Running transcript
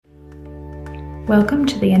Welcome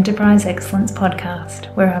to the Enterprise Excellence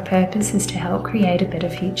Podcast, where our purpose is to help create a better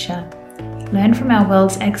future. Learn from our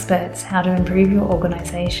world's experts how to improve your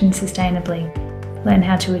organization sustainably. Learn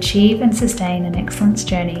how to achieve and sustain an excellence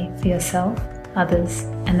journey for yourself, others,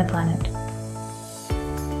 and the planet.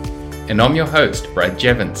 And I'm your host, Brad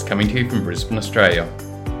Jevons, coming to you from Brisbane, Australia.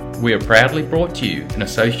 We are proudly brought to you in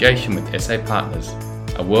association with SA Partners,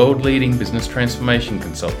 a world-leading business transformation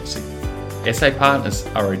consultancy. SA Partners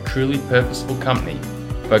are a truly purposeful company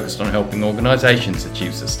focused on helping organisations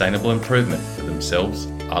achieve sustainable improvement for themselves,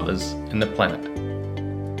 others, and the planet.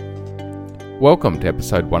 Welcome to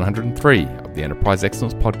episode 103 of the Enterprise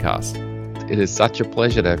Excellence Podcast. It is such a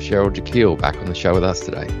pleasure to have Cheryl Jekyll back on the show with us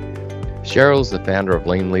today. Cheryl is the founder of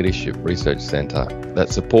Lean Leadership Research Centre that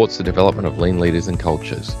supports the development of lean leaders and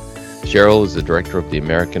cultures. Cheryl is the director of the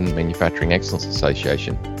American Manufacturing Excellence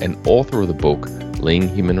Association and author of the book Lean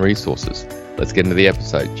Human Resources. Let's get into the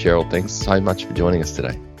episode. Cheryl, thanks so much for joining us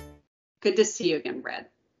today. Good to see you again, Brad.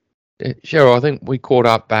 Cheryl, I think we caught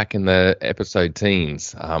up back in the episode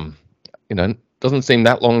teens. Doesn't seem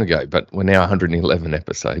that long ago, but we're now 111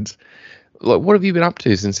 episodes. What have you been up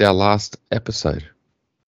to since our last episode?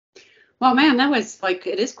 Well, man,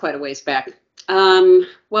 it is quite a ways back.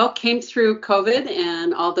 Came through COVID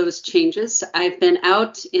and all those changes. I've been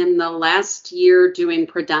out in the last year doing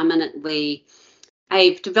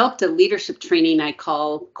I've developed a leadership training I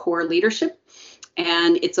call Core Leadership,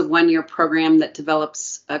 and it's a one-year program that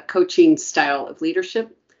develops a coaching style of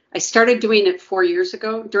leadership. I started doing it 4 years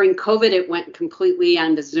ago. During COVID, it went completely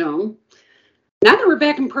onto Zoom. Now that we're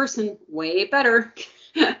back in person, way better.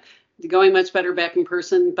 Going much better back in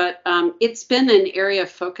person, but it's been an area of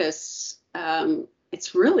focus.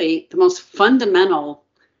 It's really the most fundamental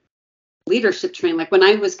leadership training. Like when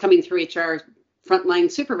I was coming through HR frontline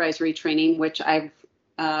supervisory training, which I've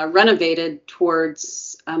renovated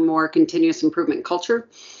towards a more continuous improvement culture,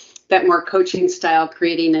 that more coaching style,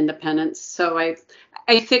 creating independence. So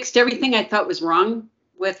I fixed everything I thought was wrong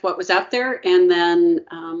with what was out there. And then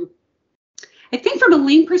I think from a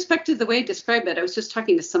lean perspective, the way I describe it, I was just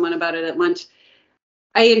talking to someone about it at lunch.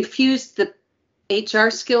 I infused the HR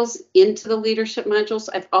skills into the leadership modules.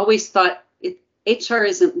 I've always thought HR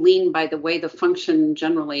isn't lean by the way the function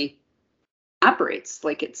generally operates.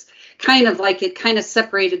 Like it kind of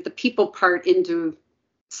separated the people part into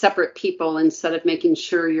separate people instead of making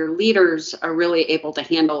sure your leaders are really able to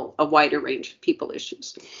handle a wider range of people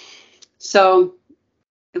issues. So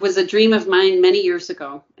it was a dream of mine many years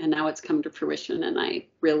ago, and now it's come to fruition, and I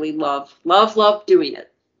really love doing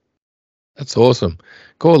it. That's awesome.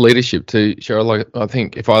 Core leadership too, Cheryl. I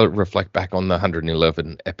think if I reflect back on the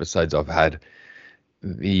 111 episodes I've had,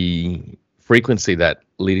 the frequency that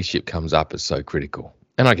leadership comes up is so critical.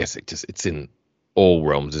 And I guess it's in all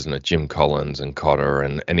realms, isn't it? Jim Collins and Kotter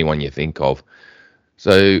and anyone you think of.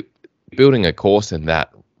 So building a course in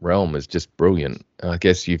that realm is just brilliant. And I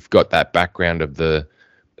guess you've got that background of the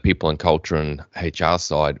people and culture and HR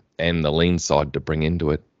side and the lean side to bring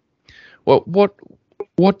into it.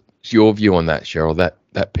 What's your view on that, Cheryl,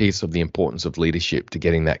 that piece of the importance of leadership to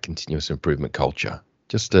getting that continuous improvement culture?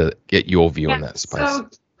 Just to get your view on that space. So,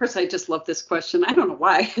 of course, I just love this question. I don't know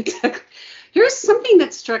why. Here's something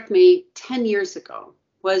that struck me 10 years ago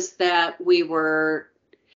was that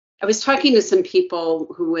I was talking to some people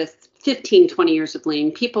who with 15, 20 years of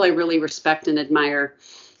lean, people I really respect and admire.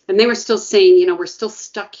 And they were still saying, we're still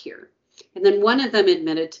stuck here. And then one of them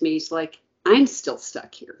admitted to me, he's like, I'm still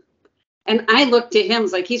stuck here. And I looked at him,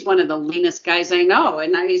 like, he's one of the leanest guys I know.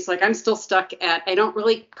 And he's like, I'm still stuck I don't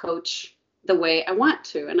really coach the way I want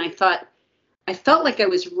to. And I felt like I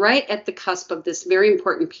was right at the cusp of this very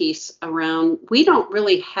important piece around, we don't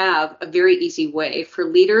really have a very easy way for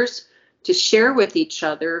leaders to share with each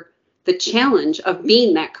other the challenge of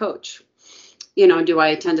being that coach. Do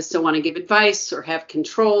I tend to still want to give advice or have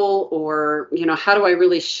control, or, how do I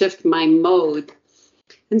really shift my mode?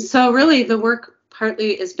 And so really the work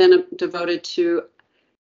partly has been devoted to,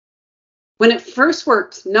 when it first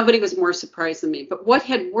worked, nobody was more surprised than me. But what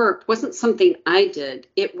had worked wasn't something I did.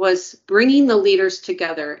 It was bringing the leaders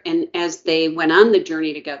together, and as they went on the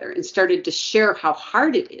journey together and started to share how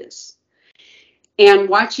hard it is and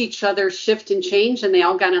watch each other shift and change, and they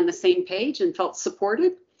all got on the same page and felt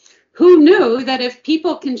supported. Who knew that if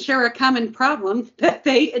people can share a common problem, that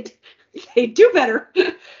they do better?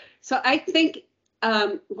 So I think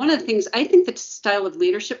one of the things, I think the style of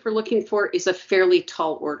leadership we're looking for is a fairly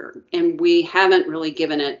tall order, and we haven't really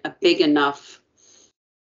given it a big enough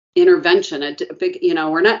intervention.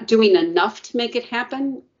 We're not doing enough to make it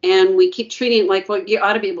happen, and we keep treating it like, well, you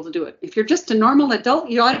ought to be able to do it. If you're just a normal adult,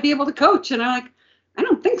 you ought to be able to coach. And I'm like, I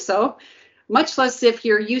don't think so. much less if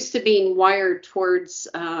you're used to being wired towards,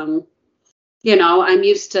 you know, I'm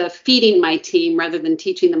used to feeding my team rather than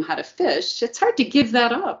teaching them how to fish. It's hard to give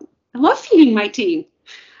that up. I love feeding my team.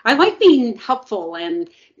 I like being helpful, and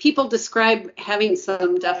people describe having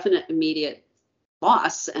some definite immediate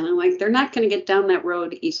loss. And I'm like, they're not going to get down that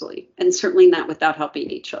road easily, and certainly not without helping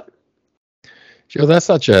each other. Sure, that's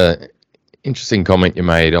such a interesting comment you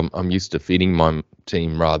made. I'm used to feeding my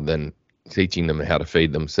team rather than teaching them how to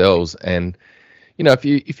feed themselves. And you know, if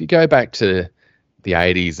you go back to the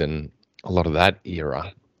 80s and a lot of that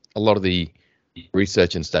era, a lot of the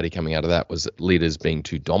research and study coming out of that was leaders being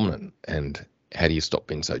too dominant, and how do you stop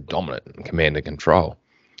being so dominant and command and control?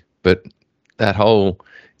 But that whole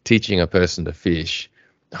teaching a person to fish,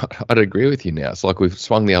 I'd agree with you now. It's like we've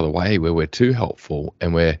swung the other way, where we're too helpful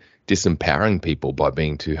and we're disempowering people by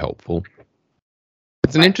being too helpful.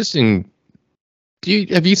 It's an interesting.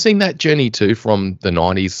 Have you seen that journey too, from the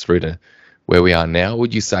 90s through to where we are now?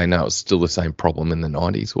 Would you say no, it's still the same problem in the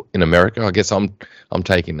 90s in America? I guess I'm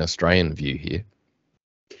taking an Australian view here.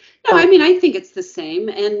 No, I mean, I think it's the same.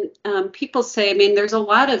 And people say, I mean, there's a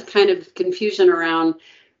lot of kind of confusion around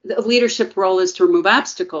the leadership role is to remove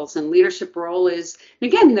obstacles, and leadership role is,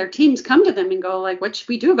 and again, their teams come to them and go like, what should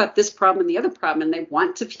we do about this problem and the other problem? And they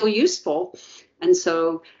want to feel useful. And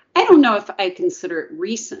so I don't know if I consider it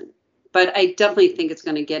recent, but I definitely think it's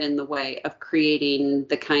going to get in the way of creating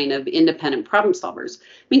the kind of independent problem solvers.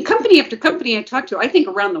 I mean, company after company I talk to, I think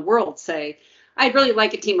around the world say, I'd really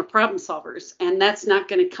like a team of problem solvers. And that's not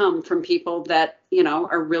going to come from people that, you know,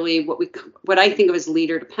 are really what I think of as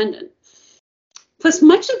leader dependent. Plus,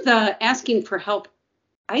 much of the asking for help,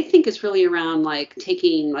 I think, is really around like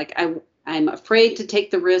taking, like, I'm afraid to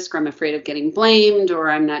take the risk, or I'm afraid of getting blamed, or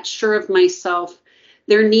I'm not sure of myself.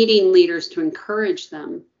 They're needing leaders to encourage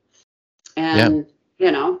them and,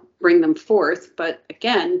 you know, bring them forth. But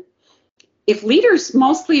again, if leaders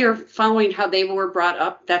mostly are following how they were brought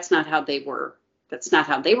up, that's not how they were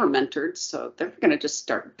mentored. So they're going to just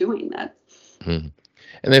start doing that. Mm-hmm.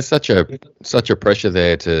 And there's such a pressure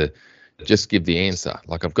there to just give the answer.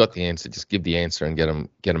 Like, I've got the answer, just give the answer and get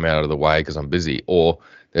them out of the way because I'm busy. Or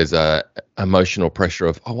there's a emotional pressure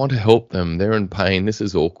of, I want to help them. They're in pain. This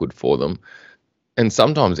is awkward for them. And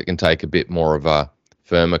sometimes it can take a bit more of a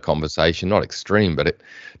firmer conversation, not extreme, but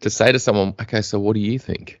to say to someone, okay, so what do you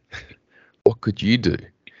think? What could you do?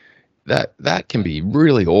 That can be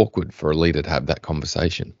really awkward for a leader to have that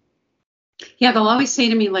conversation. Yeah, they'll always say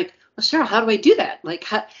to me like, well, Cheryl, how do I do that? Like,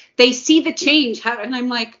 they see the change. And I'm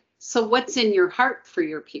like, so what's in your heart for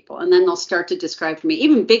your people? And then they'll start to describe for me,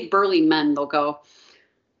 even big burly men, they'll go,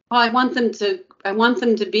 well, I want them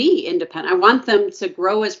to be independent. I want them to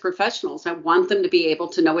grow as professionals. I want them to be able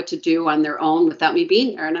to know what to do on their own without me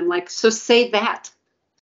being there. And I'm like, so say that.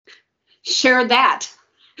 Share that.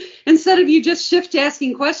 Instead of you just shift to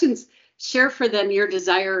asking questions, share for them your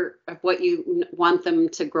desire of what you want them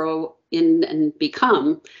to grow in and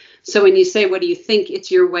become. So when you say, what do you think?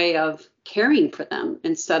 It's your way of caring for them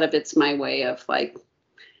instead of it's my way of like,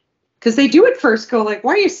 because they do at first go like,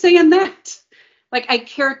 why are you saying that? Like, I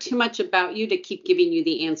care too much about you to keep giving you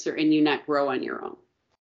the answer and you not grow on your own.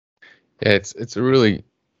 Yeah, it's a really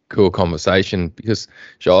cool conversation because,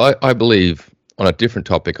 Cheryl, I believe on a different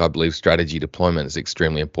topic, I believe strategy deployment is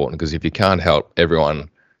extremely important, because if you can't help everyone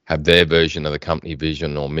have their version of the company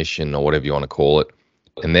vision or mission or whatever you want to call it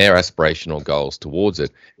and their aspirational goals towards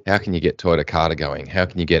it, how can you get Toyota Carter going? How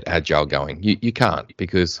can you get Agile going? You can't,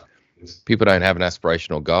 because people don't have an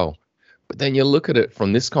aspirational goal. But then you look at it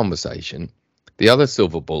from this conversation, the other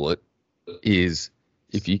silver bullet is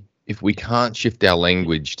if we can't shift our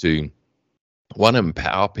language to, one,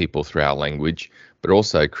 empower people through our language, but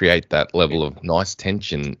also create that level of nice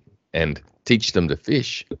tension and teach them to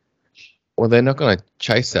fish, well, they're not going to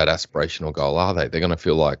chase that aspirational goal, are they? They're going to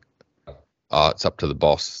feel like, oh, it's up to the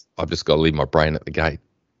boss. I've just got to leave my brain at the gate.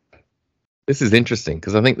 This is interesting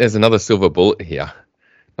because I think there's another silver bullet here.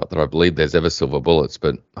 Not that I believe there's ever silver bullets,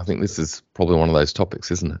 but I think this is probably one of those topics,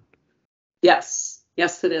 isn't it? Yes,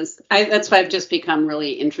 it is. That's why I've just become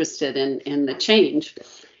really interested in the change.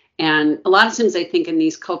 And a lot of times I think in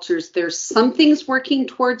these cultures, there's some things working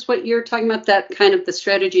towards what you're talking about, that kind of the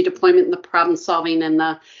strategy deployment and the problem solving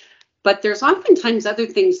but there's oftentimes other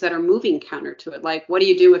things that are moving counter to it. Like, what do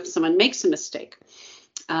you do if someone makes a mistake?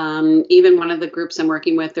 Even one of the groups I'm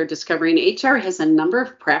working with, they're discovering HR has a number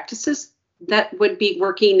of practices that would be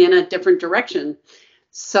working in a different direction.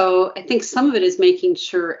 So I think some of it is making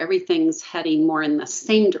sure everything's heading more in the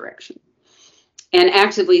same direction and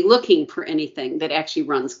actively looking for anything that actually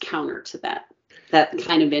runs counter to that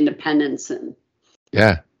kind of independence. And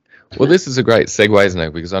yeah. Well, this is a great segue, isn't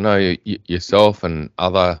it? Because I know yourself and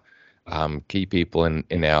other key people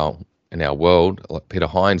in our world, like Peter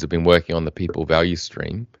Hines, have been working on the people value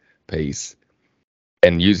stream piece,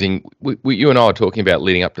 and using you and I are talking about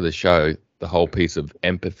leading up to the show, the whole piece of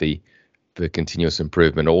empathy for continuous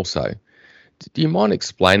improvement also. Do you mind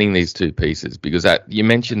explaining these two pieces? Because you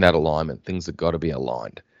mentioned that alignment, things have got to be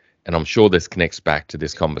aligned. And I'm sure this connects back to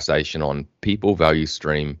this conversation on people value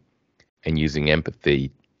stream and using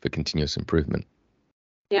empathy for continuous improvement.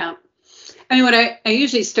 Yeah. I mean, what I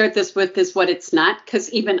usually start this with is what it's not,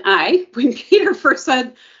 because even when Peter first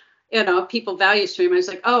said, people value stream, I was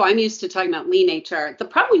like, oh, I'm used to talking about lean HR. The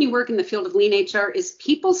problem when you work in the field of lean HR is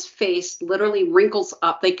people's face literally wrinkles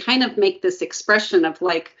up. They kind of make this expression of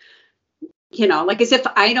like as if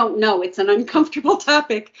I don't know. It's an uncomfortable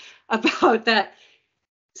topic about that.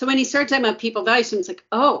 So when he started talking about people value stream, it's like,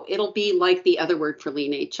 oh, it'll be like the other word for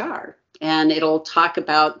lean HR. And it'll talk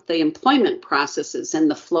about the employment processes and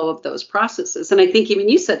the flow of those processes. And I think even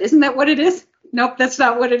you said, isn't that what it is? Nope, that's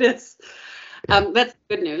not what it is. That's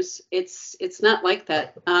good news. It's not like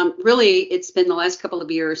that. Really, it's been the last couple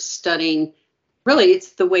of years studying, really,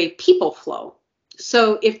 it's the way people flow.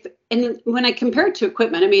 So when I compare it to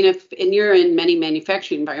equipment, I mean, and you're in many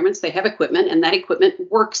manufacturing environments, they have equipment and that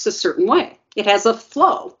equipment works a certain way. It has a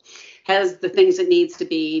flow, has the things it needs to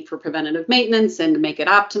be for preventative maintenance and to make it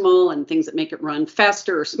optimal and things that make it run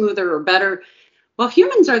faster or smoother or better. Well,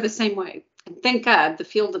 humans are the same way. And thank God the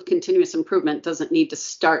field of continuous improvement doesn't need to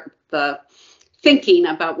start the thinking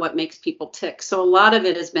about what makes people tick. So a lot of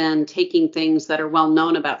it has been taking things that are well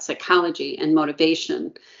known about psychology and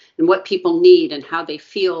motivation and what people need and how they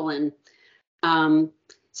feel. And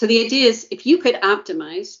so the idea is if you could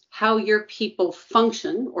optimize how your people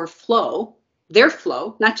function or flow, their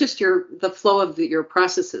flow, not just the flow of your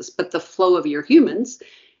processes, but the flow of your humans,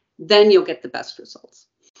 then you'll get the best results.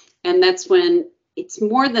 And that's when it's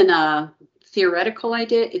more than a theoretical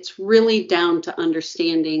idea. It's really down to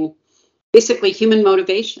understanding basically human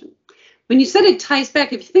motivation. When you said it ties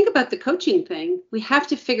back, if you think about the coaching thing, we have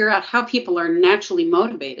to figure out how people are naturally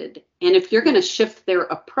motivated. And if you're going to shift their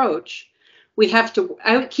approach, we have to,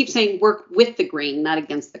 I would keep saying, work with the grain, not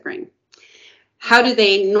against the grain. How do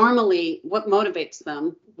they normally, what motivates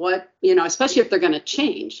them? What, especially if they're going to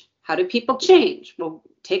change, how do people change? Well,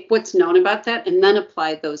 take what's known about that and then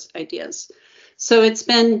apply those ideas. So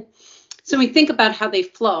we think about how they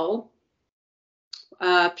flow.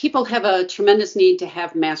 People have a tremendous need to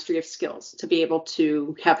have mastery of skills, to be able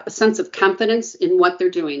to have a sense of confidence in what they're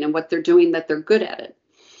doing and what they're doing that they're good at it.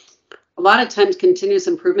 A lot of times continuous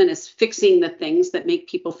improvement is fixing the things that make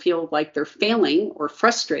people feel like they're failing or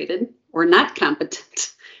frustrated or not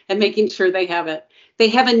competent and making sure they have it. They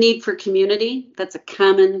have a need for community. That's a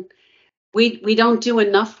common, we don't do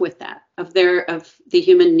enough with that, of the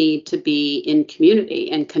human need to be in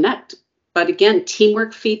community and connect. But again,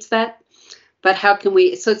 teamwork feeds that. But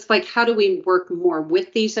so it's like, how do we work more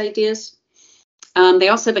with these ideas? They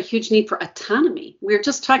also have a huge need for autonomy. We were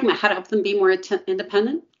just talking about how to help them be more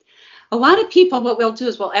independent. A lot of people, what we'll do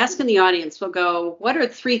is we'll ask in the audience, we'll go, what are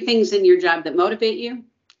 3 things in your job that motivate you?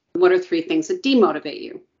 What are 3 things that demotivate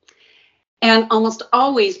you? And almost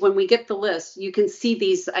always when we get the list, you can see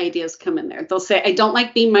these ideas come in there. They'll say, I don't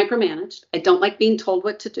like being micromanaged. I don't like being told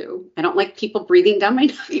what to do. I don't like people breathing down my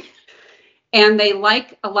neck. And they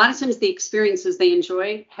like, a lot of times the experiences they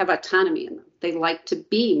enjoy have autonomy in them. They like to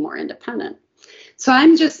be more independent. So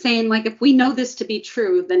I'm just saying, like, if we know this to be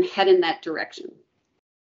true, then head in that direction.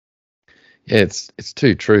 Yeah, it's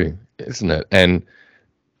too true, isn't it? And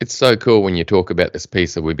it's so cool when you talk about this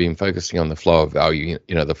piece that we've been focusing on the flow of value,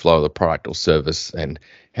 the flow of the product or service and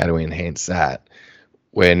how do we enhance that,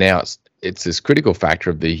 where now it's this critical factor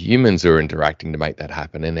of the humans who are interacting to make that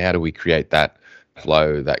happen. And how do we create that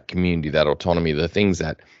flow, that community, that autonomy, the things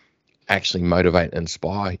that actually motivate and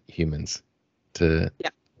inspire humans to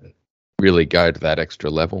really go to that extra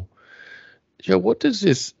level. Joe, what does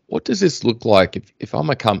this look like if I'm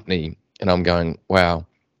a company and I'm going, wow,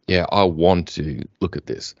 yeah, I want to look at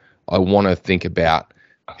this. I want to think about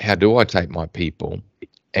how do I take my people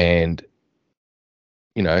and,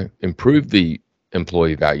 improve the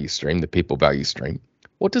employee value stream, the people value stream.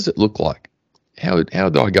 What does it look like? How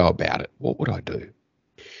do I go about it? What would I do?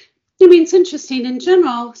 I mean, it's interesting in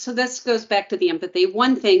general. So this goes back to the empathy.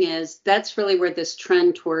 One thing is that's really where this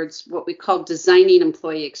trend towards what we call designing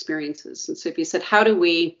employee experiences. And so if you said,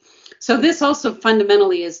 so this also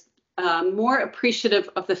fundamentally is more appreciative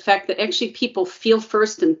of the fact that actually people feel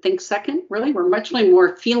first and think second. Really, we're much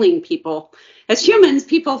more feeling people. As humans,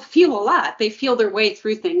 people feel a lot. They feel their way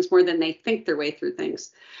through things more than they think their way through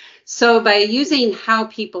things. So by using how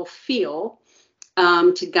people feel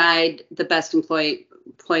to guide the best employee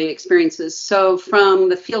employee experiences. So from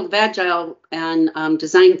the field of Agile and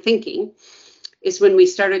design thinking is when we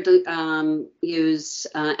started to use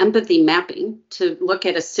empathy mapping to look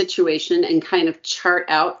at a situation and kind of chart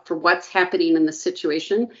out for what's happening in the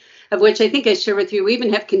situation, of which I think I shared with you. We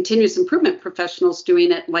even have continuous improvement professionals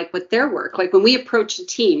doing it like with their work. Like when we approach a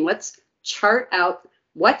team, let's chart out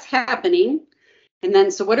what's happening. And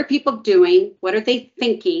then, so what are people doing? What are they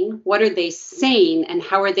thinking? What are they saying? And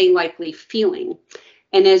how are they likely feeling?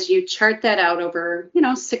 And as you chart that out over,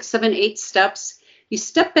 6, 7, 8 steps, you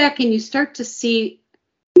step back and you start to see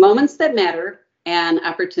moments that matter and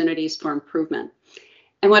opportunities for improvement.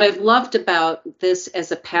 And what I've loved about this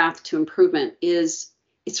as a path to improvement is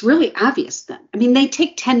it's really obvious then. I mean, they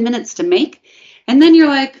take 10 minutes to make, and then you're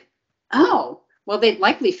like, oh, well, they'd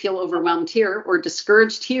likely feel overwhelmed here or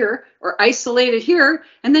discouraged here or isolated here.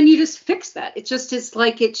 And then you just fix that. It just is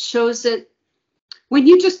like it shows it. When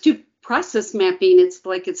you just do process mapping, it's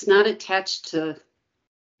like it's not attached to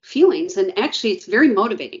feelings. And actually, it's very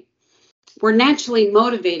motivating. We're naturally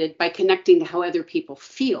motivated by connecting to how other people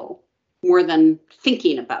feel more than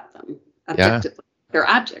thinking about them objectively. Yeah. They're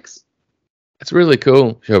objects. It's really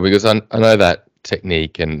cool, sure, because I know that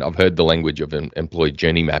technique, and I've heard the language of employee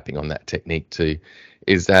journey mapping on that technique too,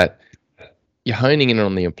 is that you're honing in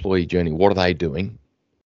on the employee journey. What are they doing?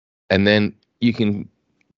 And then you can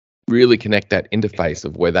really connect that interface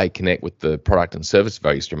of where they connect with the product and service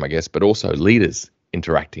value stream, I guess, but also leaders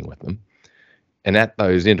interacting with them. And at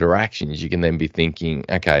those interactions, you can then be thinking,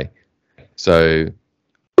 okay, so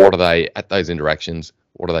what are they at those interactions?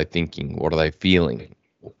 What are they thinking? What are they feeling?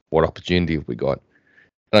 What opportunity have we got?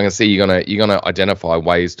 And I can see you're gonna identify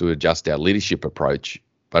ways to adjust our leadership approach,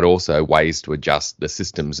 but also ways to adjust the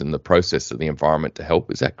systems and the process of the environment to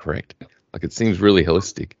help. Is that correct? Like, it seems really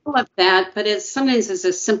holistic. I love that, but sometimes it's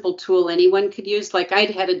a simple tool anyone could use. Like, I'd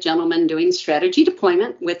had a gentleman doing strategy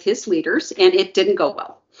deployment with his leaders, and it didn't go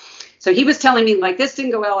well. So he was telling me, like, this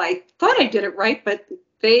didn't go well. I thought I did it right, but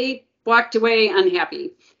they walked away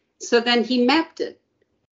unhappy. So then he mapped it,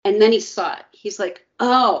 and then he saw it. He's like,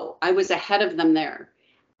 oh, I was ahead of them there.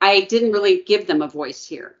 I didn't really give them a voice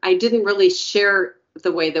here. I didn't really share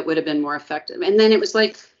the way that would have been more effective. And then it was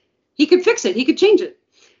like, he could fix it. He could change it.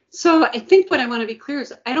 So I think what I want to be clear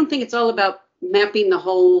is I don't think it's all about mapping the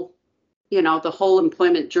whole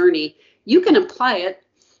employment journey. You can apply it.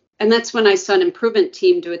 And that's when I saw an improvement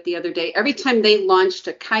team do it the other day. Every time they launched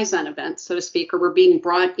a Kaizen event, so to speak, or were being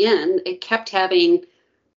brought in, it kept having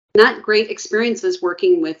not great experiences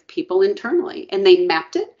working with people internally. And they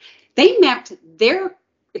mapped it. They mapped their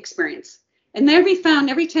experience. And every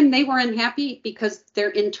time they were unhappy because their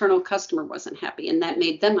internal customer wasn't happy, and that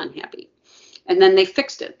made them unhappy. And then they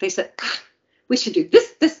fixed it. They said, we should do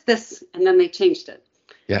this, and then they changed it.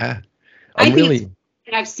 Yeah.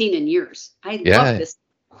 I've seen in years. I love this.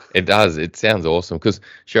 It does. It sounds awesome because,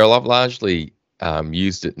 Cheryl, I've largely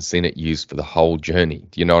used it and seen it used for the whole journey.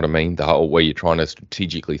 Do you know what I mean? The whole, where you're trying to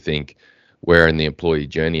strategically think, where in the employee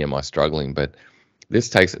journey am I struggling? But this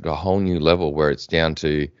takes it to a whole new level where it's down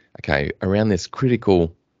to, okay, around this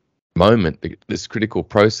critical moment, this critical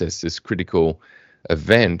process, this critical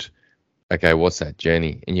event, okay, what's that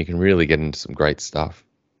journey? And you can really get into some great stuff.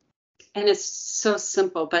 And it's so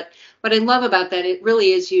simple. But what I love about that, it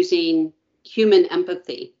really is using human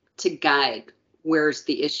empathy to guide where's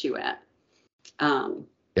the issue at.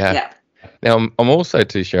 Yeah. Now, I'm also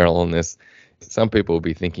too, Cheryl, on this. Some people will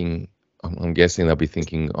be thinking, I'm guessing they'll be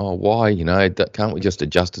thinking, oh, why? Can't we just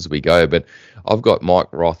adjust as we go? But I've got Mike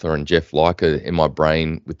Rother and Jeff Leiker in my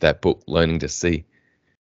brain with that book, Learning to See.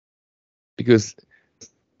 Because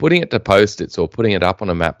putting it to Post-its or putting it up on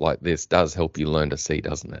a map like this does help you learn to see,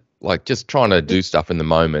 doesn't it? Like, just trying to do stuff in the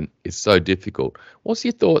moment is so difficult. What's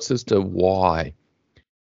your thoughts as to why?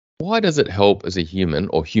 Why does it help as a human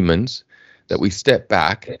or humans that we step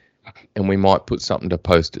back and we might put something to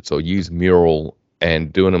Post-its or use Mural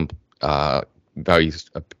and doing them values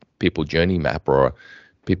a people journey map or a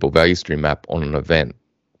people value stream map on an event?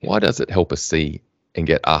 Why does it help us see and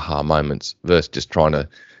get aha moments versus just trying to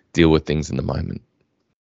deal with things in the moment?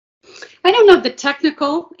 I don't know the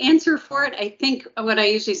technical answer for it. I think what I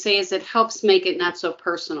usually say is it helps make it not so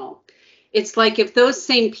personal. It's like if those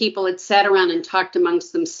same people had sat around and talked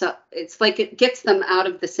amongst themselves, it's like it gets them out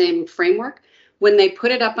of the same framework. When they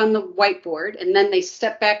put it up on the whiteboard and then they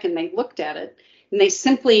stepped back and they looked at it and they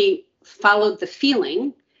simply followed the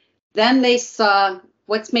feeling, then they saw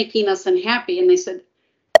what's making us unhappy and they said,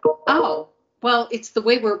 oh, well, it's the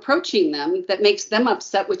way we're approaching them that makes them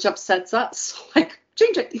upset, which upsets us. Like,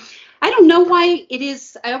 change it. I don't know why it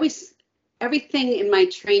is. Everything in my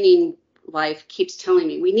training life keeps telling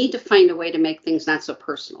me we need to find a way to make things not so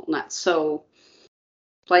personal, not so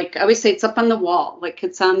Like I always say, it's up on the wall, like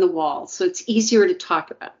it's on the wall. So it's easier to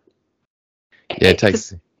talk about. Yeah, it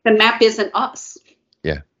takes the map isn't us.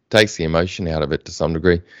 Yeah, takes the emotion out of it to some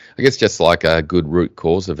degree. I guess just like a good root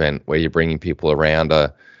cause event where you're bringing people around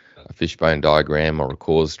a fishbone diagram or a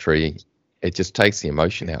cause tree, it just takes the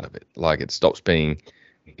emotion out of it. Like it stops being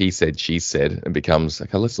he said, she said, and becomes,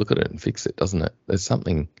 okay, let's look at it and fix it, doesn't it? There's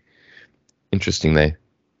something interesting there.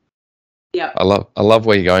 Yeah. I love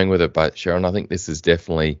where you're going with it, but Sharon, I think this is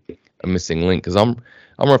definitely a missing link because I'm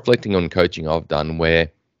reflecting on coaching I've done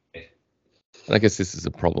where, and I guess this is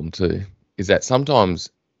a problem too, is that sometimes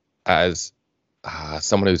as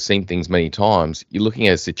someone who's seen things many times, you're looking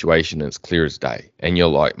at a situation and it's clear as day, and you're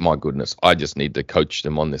like, my goodness, I just need to coach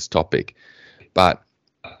them on this topic. But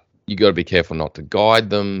you got to be careful not to guide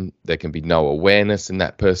them. There can be no awareness in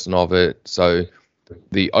that person of it. So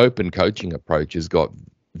the open coaching approach has got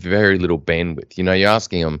very little bandwidth. You know, you're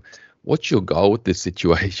asking them, what's your goal with this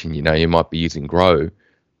situation? You know, you might be using Grow,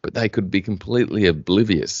 but they could be completely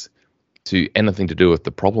oblivious to anything to do with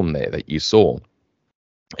the problem there that you saw.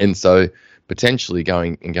 And so potentially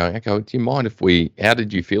going, okay, do you mind if how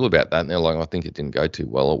did you feel about that? And they're like, I think it didn't go too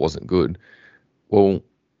well. It wasn't good. Well,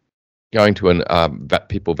 going to an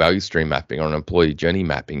people value stream mapping or an employee journey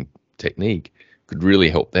mapping technique could really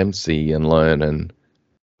help them see and learn and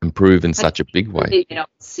improve in such a big way. They don't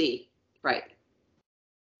see, right?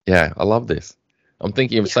 Yeah, I love this. I'm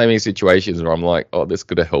thinking of so many situations where I'm like, oh, this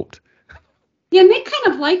could have helped. Yeah, and they kind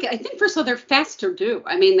of like it. I think first of all, they're fast to do.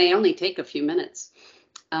 I mean, they only take a few minutes.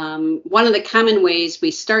 One of the common ways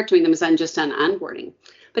we start doing them is on onboarding.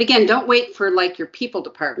 But again, don't wait for like your people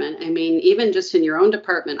department. I mean, even just in your own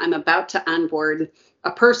department, I'm about to onboard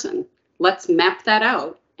a person. Let's map that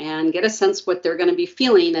out and get a sense what they're going to be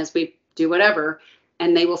feeling as we do whatever.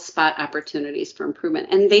 And they will spot opportunities for improvement.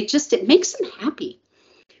 And it makes them happy.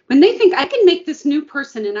 When they think I can make this new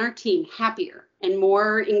person in our team happier and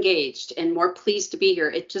more engaged and more pleased to be here,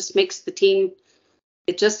 it just makes the team,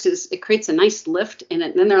 it creates a nice lift in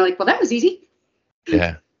it. And then they're like, well, that was easy.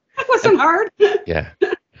 Yeah. That wasn't hard. Yeah.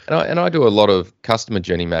 And I do a lot of customer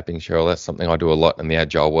journey mapping, Cheryl. That's something I do a lot in the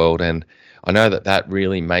agile world. And I know that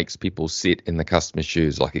really makes people sit in the customer's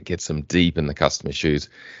shoes, like it gets them deep in the customer's shoes.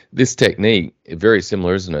 This technique, very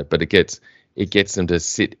similar, isn't it? But it gets them to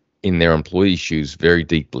sit in their employees' shoes very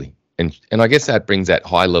deeply. And I guess that brings that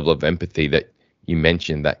high level of empathy that you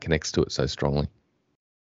mentioned that connects to it so strongly.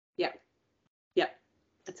 Yeah,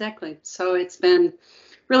 exactly. So it's been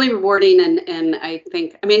really rewarding. And I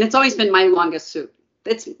think, I mean, it's always been my longest suit.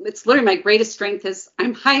 It's literally my greatest strength is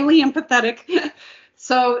I'm highly empathetic.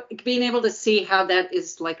 So being able to see how that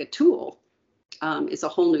is like a tool is a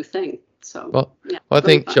whole new thing. So well I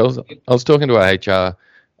think, Charles, I was talking to our HR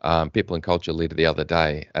people and culture leader the other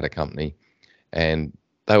day at a company, and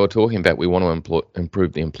they were talking about we want to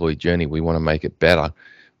improve the employee journey. We want to make it better.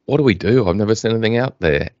 What do we do? I've never seen anything out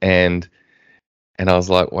there. And I was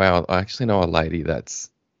like, wow, I actually know a lady that's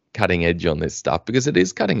cutting edge on this stuff because it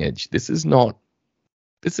is cutting edge. This has not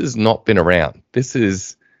been around.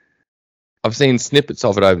 I've seen snippets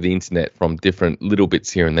of it over the internet from different little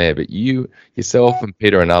bits here and there, but you, yourself and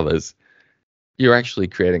Peter and others, you're actually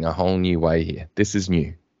creating a whole new way here. This is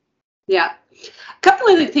new. Yeah. A couple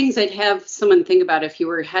of the things I'd have someone think about if you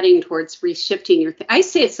were heading towards reshifting your I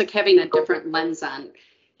say it's like having a different lens on.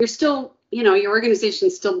 You're still, your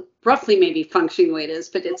organization's still roughly maybe functioning the way it is,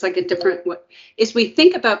 but it's like a different way. Is we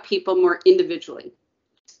think about people more individually.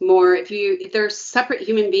 More if they're separate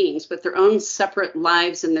human beings with their own separate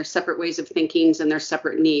lives and their separate ways of thinking and their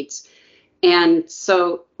separate needs. And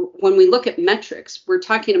so when we look at metrics, we're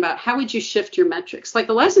talking about how would you shift your metrics? Like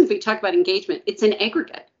the lessons we talk about engagement, it's an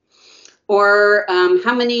aggregate. Or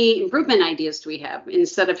how many improvement ideas do we have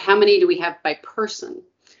instead of how many do we have by person?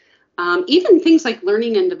 Even things like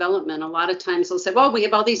learning and development, a lot of times they'll say, well, we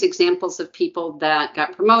have all these examples of people that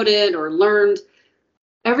got promoted or learned.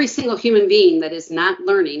 Every single human being that is not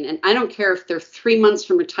learning, and I don't care if they're 3 months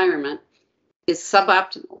from retirement, is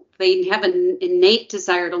suboptimal. They have an innate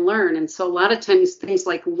desire to learn. And so a lot of times things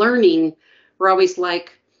like learning, we're always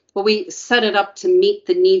like, well, we set it up to meet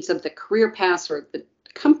the needs of the career path or the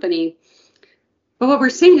company. But what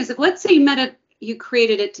we're saying is, if let's say you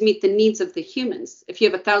created it to meet the needs of the humans. If you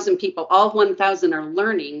have 1,000 people, all 1,000 are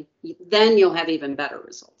learning, then you'll have even better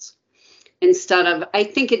results. Instead of, I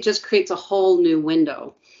think it just creates a whole new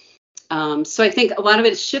window. So I think a lot of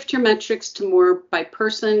it is shift your metrics to more by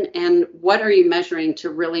person and what are you measuring to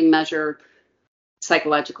really measure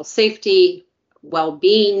psychological safety,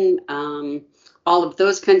 well-being, all of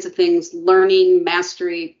those kinds of things, learning,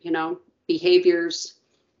 mastery, behaviors.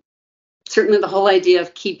 Certainly the whole idea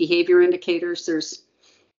of key behavior indicators. There's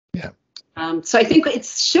So I think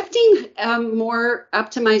it's shifting, more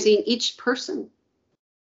optimizing each person.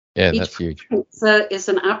 Yeah, that's huge. Is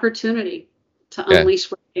an opportunity to unleash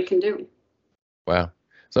what they can do. Wow.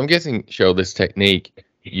 So I'm guessing, Cheryl, this technique,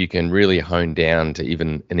 you can really hone down to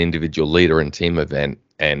even an individual leader and team event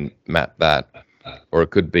and map that. Or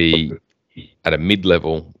it could be at a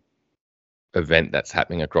mid-level event that's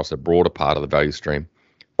happening across a broader part of the value stream.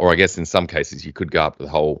 Or I guess in some cases, you could go up the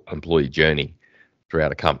whole employee journey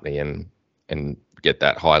throughout a company and get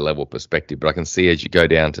that high-level perspective. But I can see as you go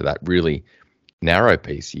down to that really narrow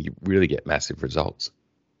piece, you really get massive results.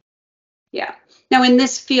 Yeah. Now in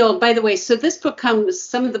this field, by the way, so this book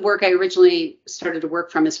some of the work I originally started to work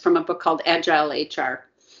from is from a book called Agile HR.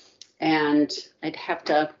 And I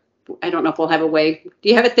don't know if we'll have a way. Do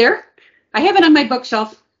you have it there? I have it on my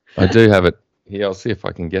bookshelf. I do have it here. I'll see if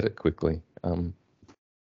I can get it quickly.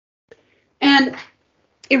 And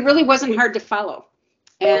it really wasn't hard to follow.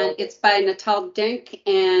 And it's by Natal Denk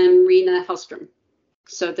and Rena Hellstrom.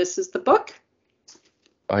 So this is the book.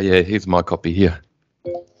 Oh, yeah, here's my copy here.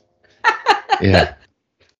 Yeah.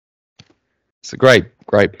 It's a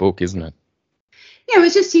great book, isn't it? Yeah, it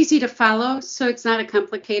was just easy to follow. So it's not a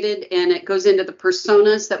complicated, and it goes into the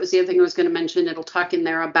personas. That was the other thing I was going to mention. It'll talk in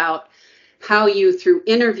there about how you, through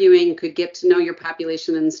interviewing, could get to know your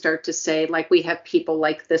population and start to say, like, we have people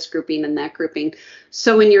like this grouping and that grouping.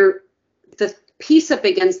 So when the piece up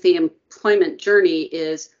against the employment journey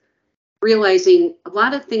is realizing a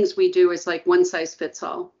lot of things we do is like one size fits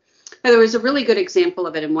all. There was a really good example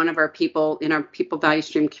of it in one of our people in our people value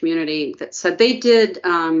stream community that said they did,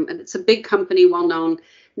 and it's a big company, well known,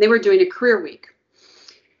 they were doing a career week.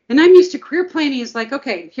 And I'm used to career planning is like,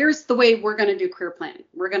 okay, here's the way we're going to do career planning.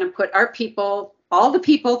 We're going to put our people, all the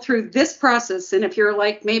people through this process. And if you're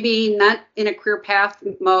like maybe not in a career path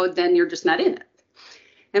mode, then you're just not in it.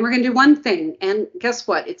 And we're going to do one thing. And guess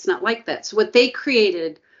what? It's not like that. So what they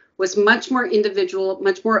created was much more individual,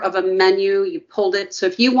 much more of a menu. You pulled it. So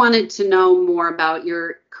if you wanted to know more about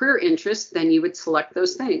your career interests, then you would select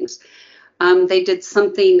those things. They did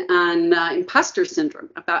something on imposter syndrome,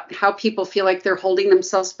 about how people feel like they're holding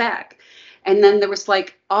themselves back. And then there was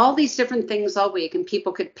like all these different things all week, and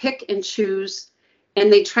people could pick and choose.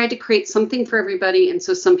 And they tried to create something for everybody. And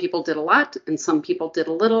so some people did a lot and some people did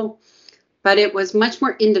a little. But it was much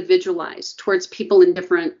more individualized towards people in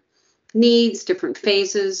different needs, different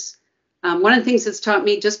phases. One of the things that's taught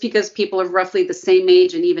me, just because people are roughly the same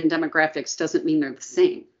age and even demographics doesn't mean they're the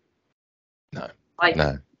same. No.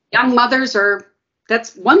 Young mothers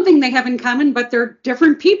that's one thing they have in common, but they're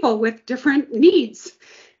different people with different needs.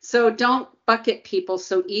 So don't bucket people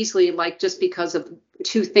so easily, like just because of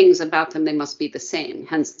two things about them, they must be the same.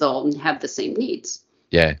 Hence, they'll have the same needs.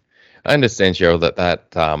 Yeah. I understand, Cheryl,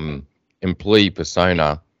 that employee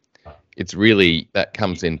persona, it's really, that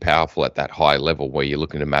comes in powerful at that high level where you're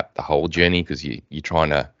looking to map the whole journey, because you're trying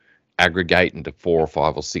to aggregate into 4 or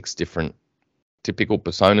 5 or 6 different typical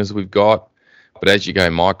personas we've got. But as you go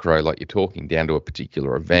micro, like you're talking down to a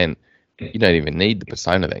particular event, you don't even need the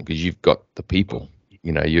persona then, because you've got the people.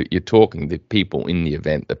 You know, you're talking the people in the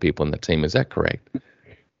event, the people in the team. Is that correct?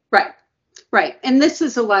 Right. And this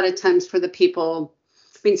is a lot of times for the people,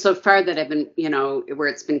 I mean, so far that I've been, where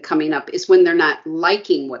it's been coming up is when they're not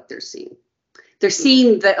liking what they're seeing. They're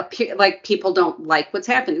seeing like people don't like what's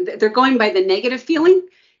happening. They're going by the negative feeling.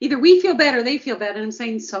 Either we feel bad or they feel bad. And I'm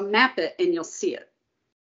saying, so map it and you'll see it.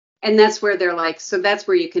 And that's where they're like, so that's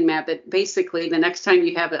where you can map it. Basically, the next time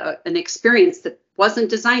you have an experience that wasn't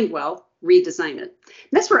designed well, redesign it.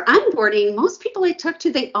 And that's where onboarding, most people I talk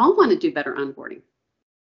to, they all want to do better onboarding.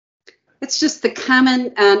 It's just the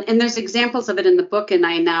common, and there's examples of it in the book, and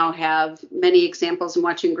I now have many examples in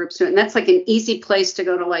watching groups do it. And that's like an easy place to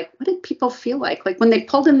go to, like, what did people feel like? Like when they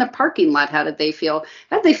pulled in the parking lot, how did they feel?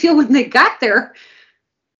 How did they feel when they got there?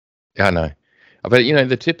 Yeah, I know. But,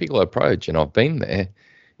 the typical approach, and I've been there,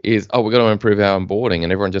 is, we've got to improve our onboarding,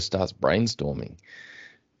 and everyone just starts brainstorming.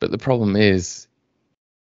 But the problem is,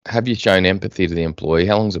 have you shown empathy to the employee?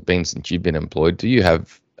 How long has it been since you've been employed? Do you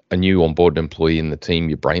have a new onboard employee in the team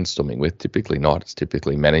you're brainstorming with? Typically not. It's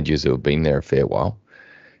typically managers who have been there a fair while.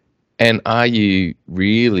 And are you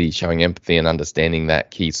really showing empathy and understanding that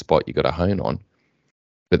key spot you got to hone on?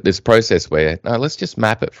 But this process where, no, let's just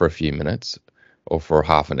map it for a few minutes or for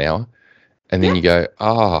half an hour. And then you go,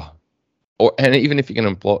 and even if you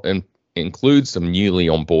can include some newly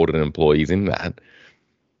onboarded employees in that,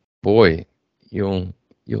 boy, you'll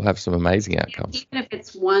have some amazing outcomes. Even if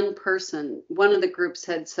it's one person, one of the groups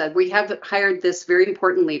had said, we have hired this very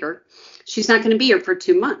important leader. She's not going to be here for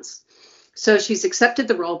 2 months. So she's accepted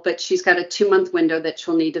the role, but she's got a 2-month window that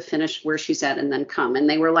she'll need to finish where she's at and then come. And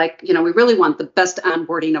they were like, we really want the best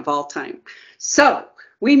onboarding of all time. So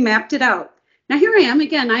we mapped it out. Now here I am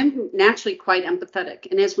again, I'm naturally quite empathetic.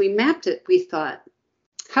 And as we mapped it, we thought,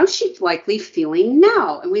 how's she likely feeling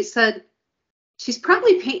now? And we said, she's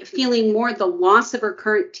probably feeling more the loss of her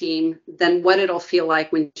current team than what it'll feel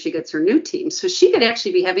like when she gets her new team. So she could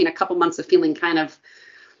actually be having a couple months of feeling kind of,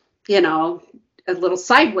 a little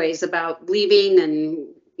sideways about leaving and,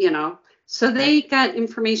 so they got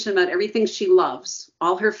information about everything she loves,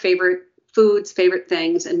 all her favorite foods, favorite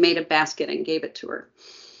things, and made a basket and gave it to her.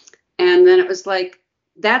 And then it was like,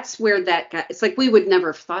 that's where that got, it's like we would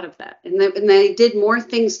never have thought of that. And they did more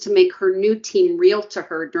things to make her new team real to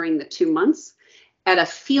her during the 2 months at a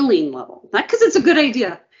feeling level, not because it's a good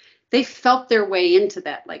idea. They felt their way into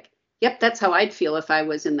that. Like, yep, that's how I'd feel if I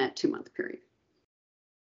was in that 2-month period.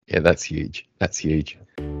 Yeah, that's huge. That's huge.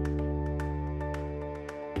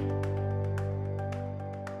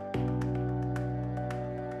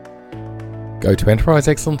 Go to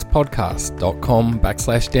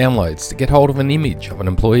enterpriseexcellencepodcast.com/downloads to get hold of an image of an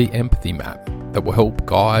employee empathy map that will help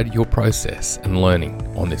guide your process and learning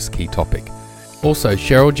on this key topic. Also,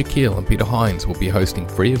 Cheryl Jekyll and Peter Hines will be hosting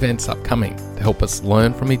free events upcoming to help us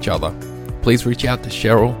learn from each other. Please reach out to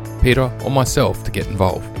Cheryl, Peter, or myself to get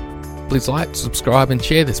involved. Please like, subscribe, and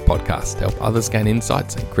share this podcast to help others gain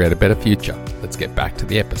insights and create a better future. Let's get back to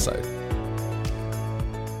the episode.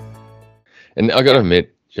 And I got to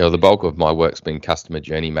admit, Cheryl, the bulk of my work's been customer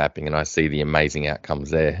journey mapping, and I see the amazing outcomes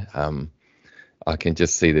there. I can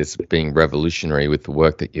just see this being revolutionary with the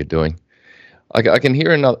work that you're doing. I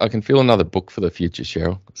can feel another book for the future,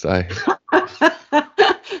 Cheryl. So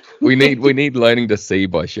we need Learning to See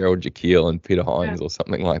by Cheryl Jekyll and Peter Hines or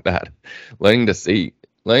something like that. Learning to see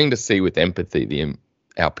with empathy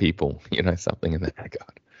our people, something in that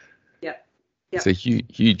regard. Yep. It's a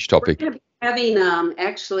huge topic. We're going to be having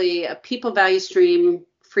actually a People Value Stream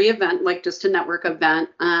free event, like just a network event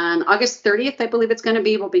on August 30th, I believe it's going to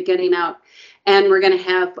be. We'll be getting out, and we're going to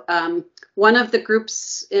have one of the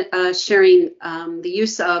groups sharing the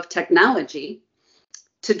use of technology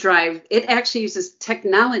to drive. It actually uses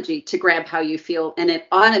technology to grab how you feel, and it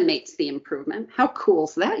automates the improvement. How cool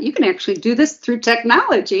is that? You can actually do this through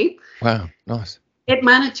technology. Wow, nice. It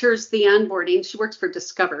monitors the onboarding. She works for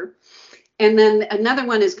Discover. And then another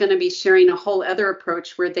one is going to be sharing a whole other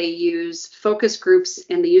approach where they use focus groups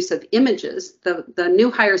and the use of images. The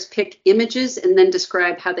new hires pick images and then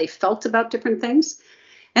describe how they felt about different things.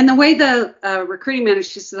 And the way the recruiting manager,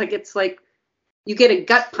 she's like, it's like you get a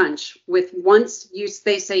gut punch with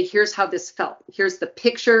they say, here's how this felt. Here's the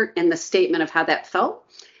picture and the statement of how that felt.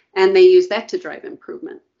 And they use that to drive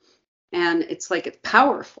improvement. And it's like, it's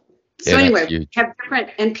powerful. So anyway, we have different,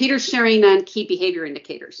 and Peter's sharing on key behavior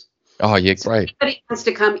indicators. Oh, yeah, great. So if anybody wants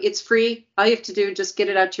to come, it's free. All you have to do, just get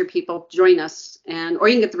it out to your people, join us, or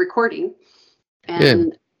you can get the recording.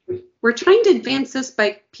 And we're trying to advance this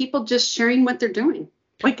by people just sharing what they're doing,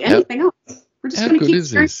 like anything else. We're just going to keep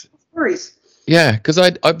sharing stories. Yeah, because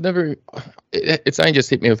I've never, it's only just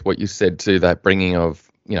hit me with what you said too, that bringing of,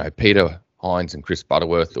 Peter Hines and Chris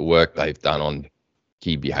Butterworth, the work they've done on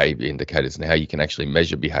key behavior indicators and how you can actually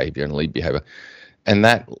measure behavior and lead behavior. And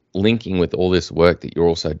that linking with all this work that you're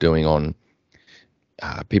also doing on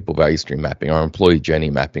people value stream mapping or employee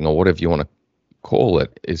journey mapping or whatever you want to call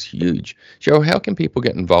it is huge. Cheryl, how can people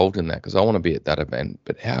get involved in that? Because I want to be at that event,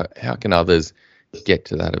 but how can others get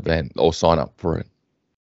to that event or sign up for it?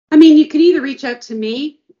 I mean, you can either reach out to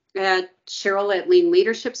me at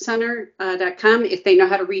Cheryl@leanleadershipcenter.com. If they know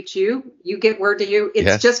how to reach you, you get word to you.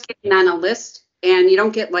 It's just getting on a list. And you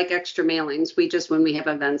don't get like extra mailings. When we have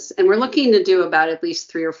events, and we're looking to do about at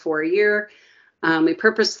least 3 or 4 a year. We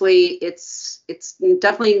purposely, it's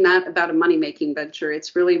definitely not about a money-making venture.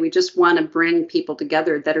 It's really, we just want to bring people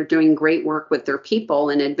together that are doing great work with their people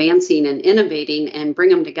and advancing and innovating and bring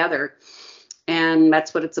them together. And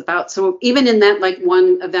that's what it's about. So even in that, like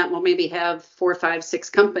one event, we'll maybe have 4, 5, 6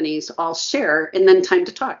 companies all share and then time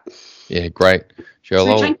to talk. Yeah, great.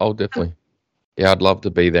 Cheryl, I'll definitely. Yeah, I'd love to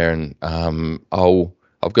be there, and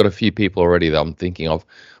I've got a few people already that I'm thinking of.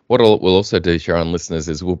 What we'll also do, Sharon, listeners,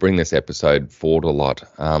 is we'll bring this episode forward a lot.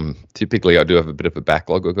 Typically, I do have a bit of a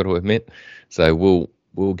backlog, I've got to admit, so we'll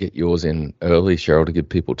get yours in early, Cheryl, to give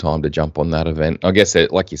people time to jump on that event. I guess,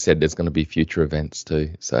 like you said, there's going to be future events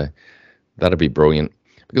too, so that'll be brilliant.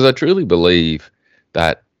 Because I truly believe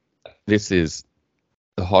that this is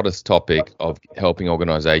the hottest topic of helping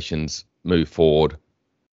organizations move forward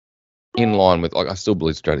in line with, I still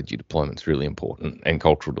believe strategy deployment is really important and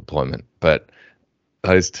cultural deployment, but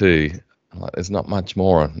those two Like, there's not much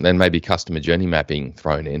more. Then maybe customer journey mapping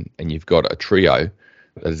thrown in, and you've got a trio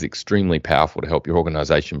that is extremely powerful to help your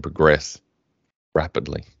organization progress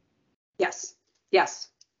rapidly. Yes.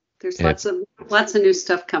 There's lots of new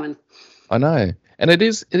stuff coming. I know. And it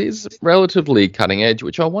is relatively cutting edge,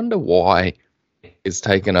 which I wonder why it's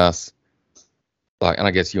taken us, like, and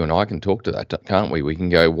I guess you and I can talk to that, can't we? We can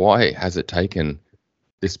go, why has it taken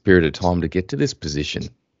this period of time to get to this position?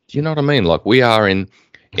 Do you know what I mean? Like, we are in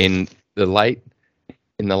the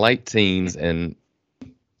late teens and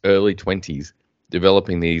early 20s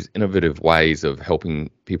developing these innovative ways of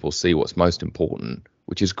helping people see what's most important,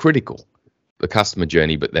 which is critical, the customer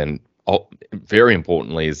journey, but then very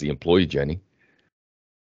importantly is the employee journey.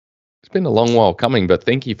 It's been a long while coming, but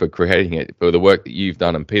thank you for creating it, for the work that you've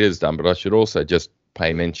done and Peter's done. But I should also just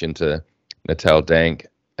pay mention to Natal Dank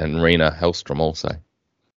and Rena Hellstrom also.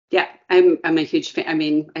 Yeah, I'm a huge fan. I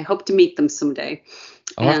mean, I hope to meet them someday.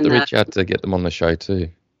 I'll have to reach out to get them on the show too.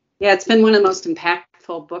 Yeah, it's been one of the most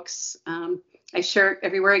impactful books. I share it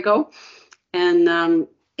everywhere I go. And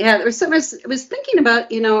there was something I was thinking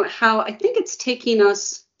about, how I think it's taking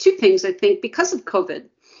us two things, I think, because of COVID,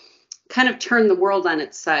 kind of turned the world on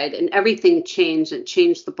its side and everything changed. It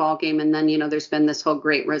changed the ball game. And then, there's been this whole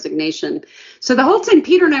great resignation. So the whole time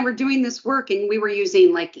Peter and I were doing this work, and we were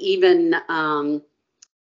using like even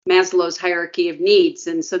Maslow's hierarchy of needs.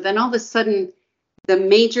 And so then all of a sudden, the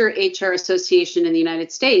major HR association in the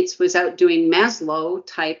United States was out doing Maslow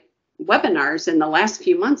type webinars in the last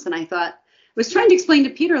few months. And I was trying to explain to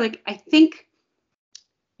Peter, like, I think,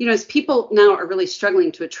 as people now are really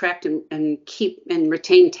struggling to attract and keep and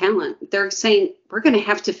retain talent, they're saying, we're going to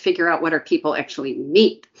have to figure out what our people actually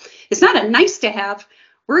need. It's not a nice to have.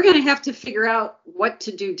 We're going to have to figure out what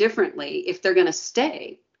to do differently if they're going to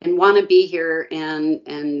stay and want to be here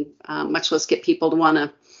and much less get people to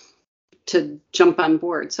want to jump on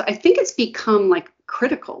board. So I think it's become like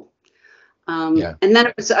critical. And then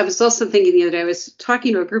I was also thinking the other day, I was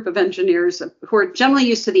talking to a group of engineers who are generally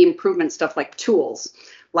used to the improvement stuff like tools,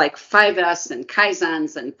 like 5S and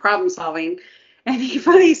Kaizens and problem solving. And he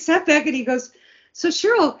finally sat back and he goes, so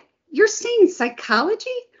Cheryl, you're saying psychology?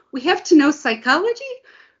 We have to know psychology?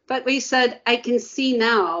 But we said, I can see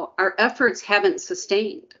now our efforts haven't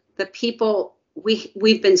sustained. The people,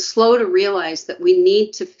 we've been slow to realize that we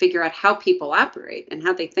need to figure out how people operate and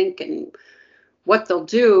how they think and what they'll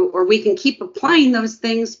do, or we can keep applying those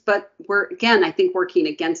things, but we're, again, I think working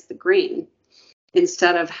against the grain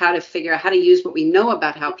instead of how to figure out how to use what we know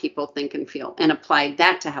about how people think and feel and apply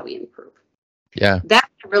that to how we improve. Yeah. That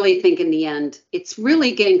I really think in the end, it's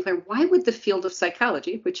really getting clear. Why would the field of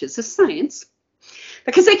psychology, which is a science,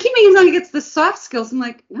 because I keep making it sound like it's the soft skills. I'm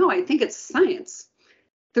like, no, I think it's science.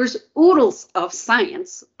 There's oodles of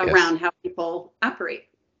science around how people operate.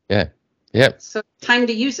 Yeah. Yep. So time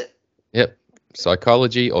to use it. Yep.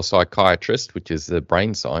 Psychology or psychiatrist, which is the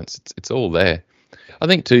brain science, it's all there. I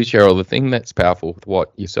think too, Cheryl, the thing that's powerful with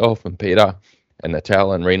what yourself and Peter and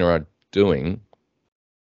Natal and Rena are doing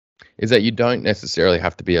is that you don't necessarily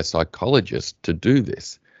have to be a psychologist to do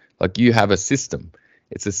this. Like, you have a system.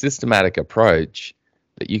 It's a systematic approach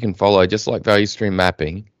that you can follow, just like value stream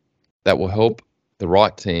mapping, that will help the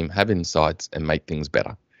right team have insights and make things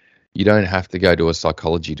better. You don't have to go to a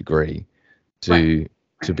psychology degree to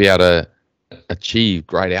be able to achieve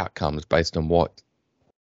great outcomes based on what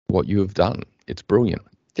you have done. It's brilliant.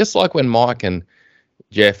 Just like when Mike and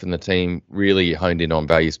Jeff and the team really honed in on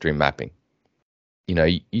value stream mapping.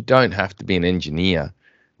 You don't have to be an engineer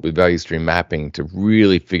with value stream mapping to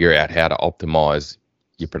really figure out how to optimize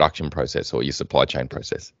your production process or your supply chain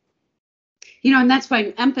process. And that's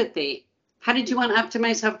why empathy. How did you want to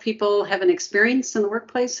optimize how people have an experience in the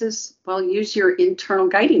workplace? Well, use your internal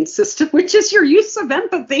guiding system, which is your use of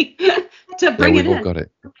empathy to bring it in. All got it.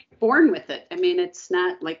 We're born with it. I mean, it's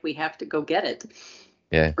not like we have to go get it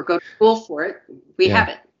or go to school for it. We have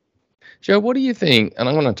it. Joe, what do you think? And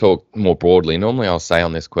I'm going to talk more broadly. Normally I'll say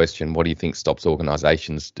on this question, what do you think stops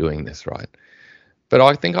organizations doing this, right? But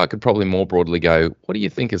I think I could probably more broadly go, what do you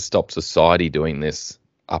think has stopped society doing this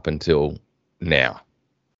up until now?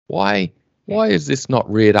 Why is this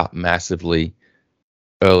not reared up massively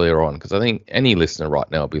earlier on? Because I think any listener right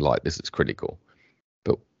now will be like, this is critical.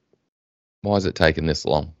 But why has it taken this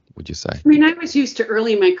long, would you say? I mean, I was used to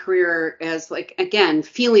early in my career as like, again,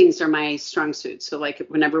 feelings are my strong suit. So like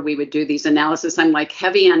whenever we would do these analysis, I'm like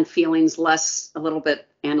heavy on feelings, less a little bit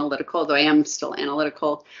analytical, though I am still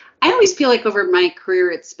analytical. I always feel like over my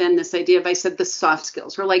career, it's been this idea of, I said, the soft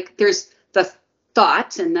skills, where like there's the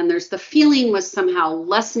thought and then there's the feeling was somehow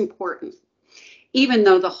less important. even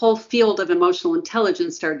though the whole field of emotional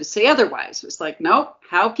intelligence started to say otherwise. It was like, nope,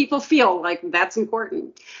 how people feel, like that's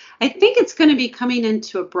important. I think it's going to be coming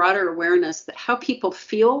into a broader awareness that how people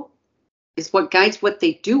feel is what guides what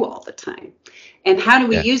they do all the time. And how do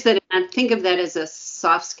we use that and think of that as a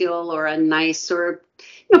soft skill or a nice, or,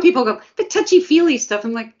 people go, the touchy-feely stuff.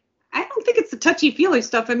 I'm like, I don't think it's the touchy-feely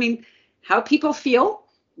stuff. I mean, how people feel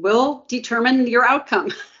will determine your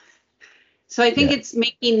outcome. So I think it's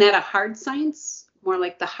making that a hard science, more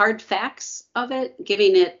like the hard facts of it,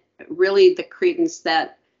 giving it really the credence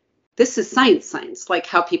that this is science, like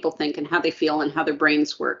how people think and how they feel and how their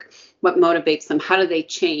brains work, what motivates them, how do they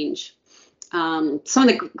change. Some of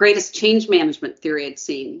the greatest change management theory I'd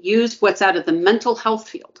seen used what's out of the mental health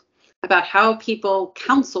field about how people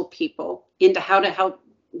counsel people into how to help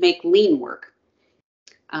make lean work.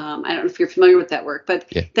 I don't know if you're familiar with that work, but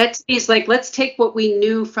that is like, let's take what we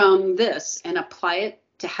knew from this and apply it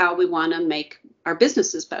to how we want to make our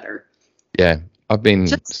businesses better. Yeah, I've been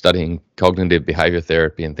studying cognitive behavior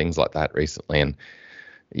therapy and things like that recently. And,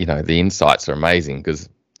 the insights are amazing because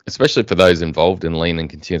especially for those involved in lean and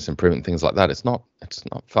continuous improvement, things like that, it's not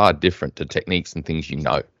far different to techniques and things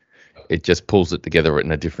It just pulls it together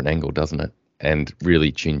in a different angle, doesn't it? And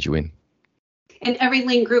really tunes you in. And every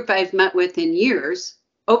lean group I've met with in years,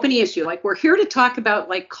 open issue, like we're here to talk about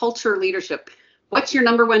like culture leadership. What's your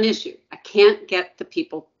number one issue? I can't get the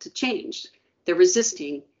people to change. They're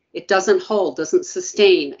resisting. It doesn't hold, doesn't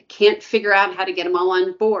sustain. I can't figure out how to get them all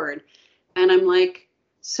on board. And I'm like,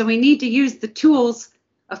 so we need to use the tools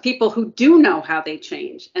of people who do know how they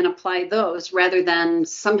change and apply those rather than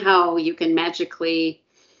somehow you can magically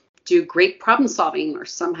do great problem solving or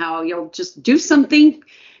somehow you'll just do something.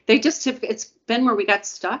 It's been where we got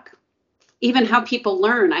stuck. Even how people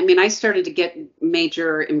learn. I mean, I started to get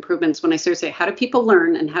major improvements when I started to say, how do people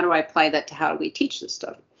learn and how do I apply that to how do we teach this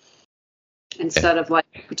stuff? Instead of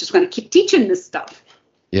like, we just want to keep teaching this stuff.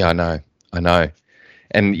 Yeah, I know.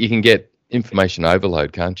 And you can get information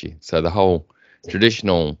overload, can't you? So the whole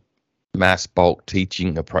traditional mass bulk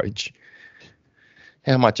teaching approach,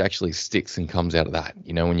 how much actually sticks and comes out of that?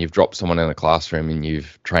 When you've dropped someone in a classroom and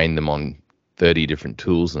you've trained them on 30 different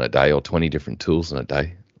tools in a day or 20 different tools in a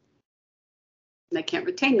day. They can't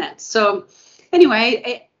retain that. So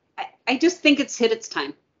anyway, I just think it's hit its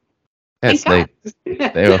time. That's neat.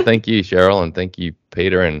 Well, thank you, Cheryl, and thank you,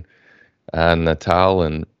 Peter, and Natal,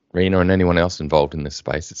 and Rena, and anyone else involved in this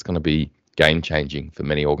space. It's going to be game-changing for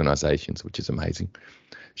many organizations, which is amazing.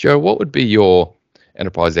 Cheryl, what would be your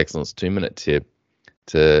Enterprise Excellence 2-minute tip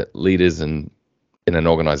to leaders in an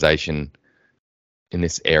organization in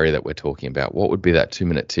this area that we're talking about? What would be that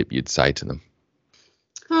 2-minute tip you'd say to them?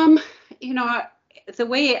 The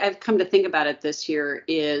way I've come to think about it this year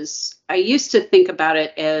is I used to think about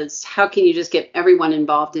it as how can you just get everyone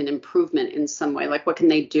involved in improvement in some way? Like what can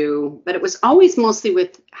they do? But it was always mostly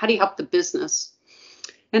with how do you help the business?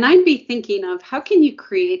 And I'd be thinking of how can you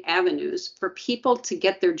create avenues for people to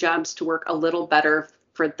get their jobs to work a little better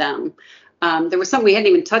for them? There was something we hadn't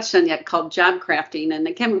even touched on yet called job crafting. And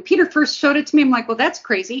again, when Peter first showed it to me, I'm like, well, that's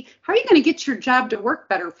crazy. How are you going to get your job to work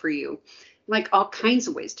better for you? Like all kinds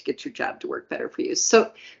of ways to get your job to work better for you.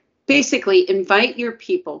 So basically invite your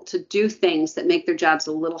people to do things that make their jobs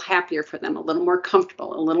a little happier for them, a little more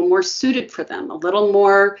comfortable, a little more suited for them, a little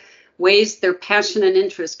more ways their passion and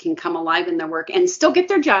interest can come alive in their work and still get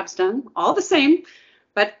their jobs done, all the same.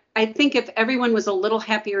 But I think if everyone was a little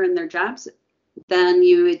happier in their jobs, then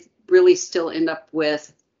you would really still end up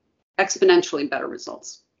with exponentially better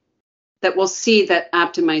results. That we'll see that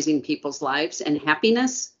optimizing people's lives and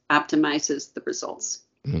happiness optimizes the results.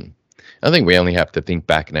 I think we only have to think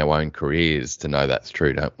back in our own careers to know that's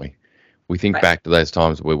true, don't we? We think back to those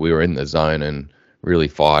times where we were in the zone and really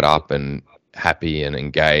fired up and happy and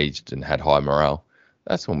engaged and had high morale.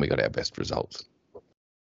 That's when we got our best results.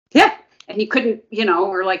 Yeah. And you couldn't,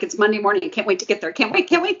 or like it's Monday morning, I can't wait to get there. Can't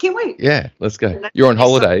wait. Yeah, let's go. You're on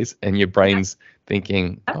holidays and your brain's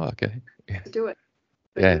thinking, oh, okay. Yeah. Do it.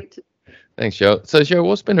 Yeah. Thanks, Cheryl. So, Cheryl,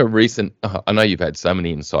 what's been a recent, I know you've had so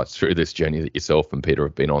many insights through this journey that yourself and Peter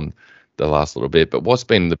have been on the last little bit, but what's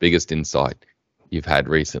been the biggest insight you've had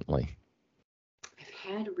recently?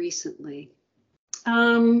 And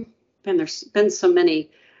there's been so many.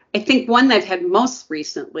 I think one that I've had most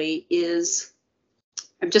recently is,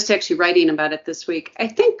 I'm just actually writing about it this week. I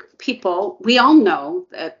think we all know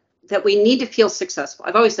that we need to feel successful.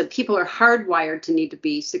 I've always said people are hardwired to need to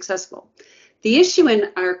be successful. The issue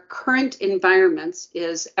in our current environments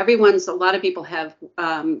is a lot of people have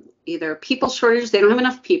either people shortage, they don't have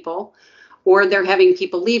enough people, or they're having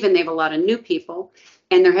people leave and they have a lot of new people,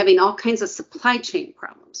 and they're having all kinds of supply chain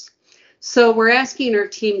problems. So we're asking our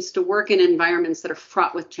teams to work in environments that are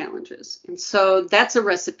fraught with challenges. And so that's a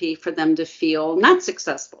recipe for them to feel not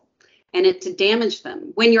successful and it to damage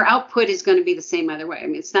them when your output is going to be the same either way. I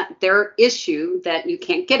mean, it's not their issue that you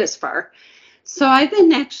can't get as far. So I've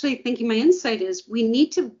been actually thinking, my insight is we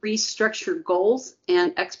need to restructure goals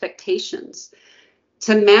and expectations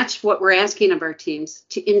to match what we're asking of our teams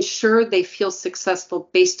to ensure they feel successful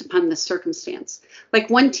based upon the circumstance. Like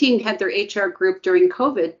one team had their HR group during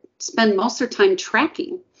COVID spend most of their time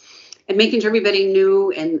tracking and making sure everybody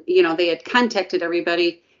knew, and they had contacted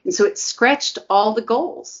everybody. And so it scratched all the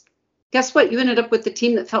goals. Guess what? You ended up with the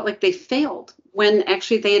team that felt like they failed when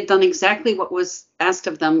actually they had done exactly what was asked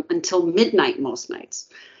of them until midnight most nights.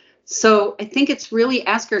 So I think it's really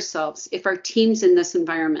ask ourselves if our teams in this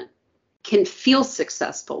environment can feel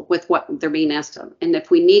successful with what they're being asked of. And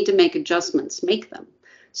if we need to make adjustments, make them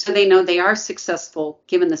so they know they are successful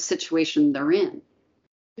given the situation they're in.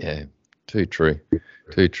 Yeah, too true.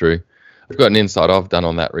 Too true. I've got an insight I've done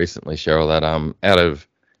on that recently, Cheryl, that out of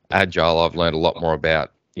Agile, I've learned a lot more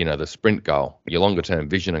about, the sprint goal, your longer term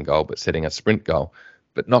vision and goal, but setting a sprint goal,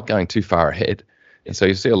 but not going too far ahead. And so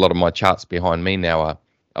you see a lot of my charts behind me now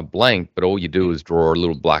are blank, but all you do is draw a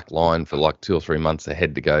little black line for like 2 or 3 months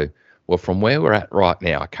ahead to go, well, from where we're at right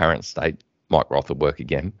now, our current state, Mike Roth will work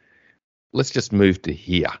again. Let's just move to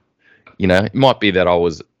here. It might be that I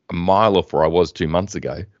was a mile off where I was 2 months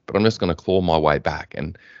ago, but I'm just going to claw my way back.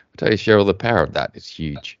 And I tell you, Cheryl, the power of that is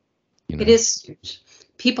huge. It is huge.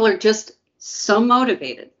 People are just so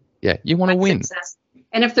motivated. Yeah, you want to win. Success.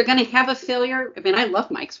 And if they're going to have a failure, I love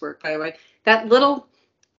Mike's work, by the way.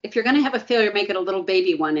 If you're going to have a failure, make it a little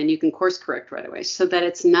baby one, and you can course correct right away so that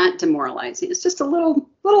it's not demoralizing. It's just a little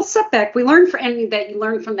setback. We learn you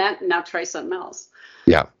learn from that, and now try something else.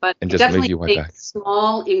 Yeah, but and just definitely move your way take back.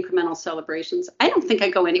 Small incremental celebrations. I don't think I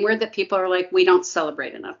go anywhere that people are like, we don't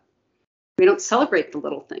celebrate enough. We don't celebrate the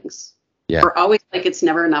little things. Yeah. We're always like, it's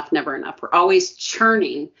never enough, never enough. We're always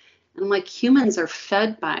churning. And I'm like, humans are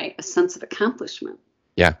fed by a sense of accomplishment.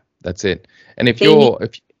 Yeah, that's it. And if your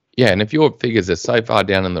figures are so far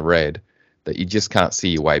down in the red that you just can't see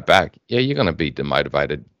your way back, you're going to be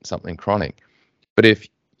demotivated, something chronic. But if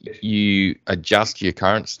you adjust your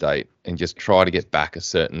current state and just try to get back a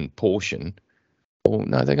certain portion, well,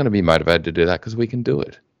 no, they're going to be motivated to do that because we can do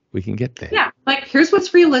it. We can get there. Yeah, like here's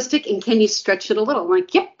what's realistic, and can you stretch it a little? I'm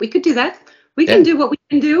like, yep, we could do that. We can do what we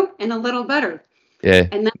can do and a little better. Yeah.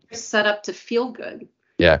 And then we're set up to feel good.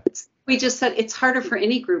 Yeah. We just said it's harder for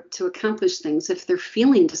any group to accomplish things if they're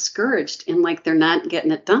feeling discouraged and like they're not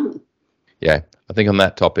getting it done. Yeah, I think on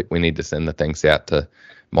that topic, we need to send the thanks out to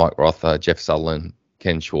Mike Roth, Jeff Sutherland,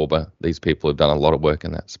 Ken Schwarber. These people have done a lot of work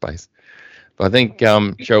in that space. But I think,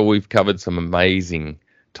 Cheryl, we've covered some amazing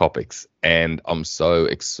topics, and I'm so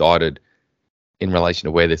excited in relation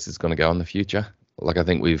to where this is going to go in the future. Like I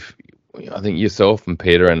think yourself and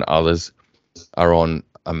Peter and others are on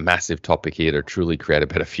a massive topic here to truly create a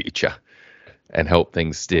better future and help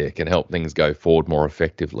things stick and help things go forward more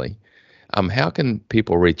effectively. How can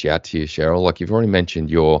people reach out to you, Cheryl? Like you've already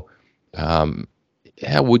mentioned is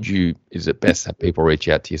it best that people reach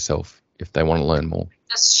out to yourself if they want to learn more?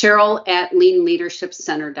 Just Cheryl at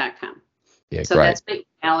leanleadershipcenter.com. Yeah, so great. That's my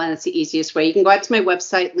email, and it's the easiest way. You can go out to my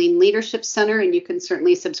website, Lean Leadership Center, and you can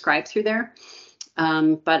certainly subscribe through there.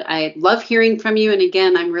 But I love hearing from you. And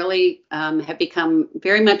again, I'm really have become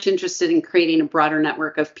very much interested in creating a broader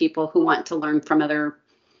network of people who want to learn from other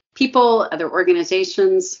people, other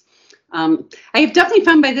organizations. I have definitely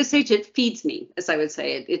found by this age, it feeds me, as I would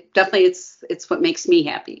say. It definitely, it's what makes me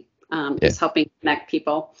happy, is helping connect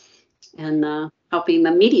people and helping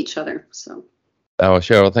them meet each other. So. Oh,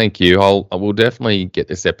 Cheryl, thank you. I will definitely get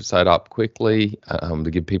this episode up quickly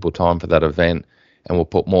to give people time for that event. And we'll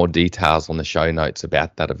put more details on the show notes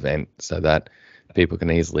about that event so that people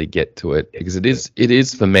can easily get to it, because it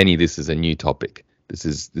is for many, this is a new topic. This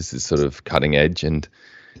is sort of cutting edge, and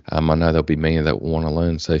I know there'll be many that will want to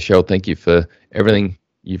learn. So Cheryl, thank you for everything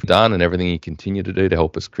you've done and everything you continue to do to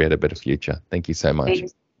help us create a better future. Thank you so much.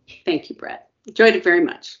 Thank you, Brett. Enjoyed it very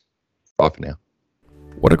much. Bye for now.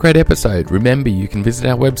 What a great episode. Remember, you can visit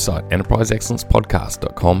our website,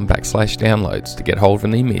 enterpriseexcellencepodcast.com/downloads to get hold of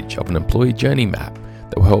an image of an employee journey map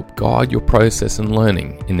that will help guide your process and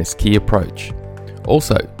learning in this key approach.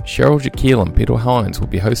 Also, Cheryl Jekyll and Peter Hines will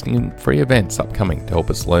be hosting free events upcoming to help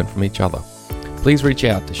us learn from each other. Please reach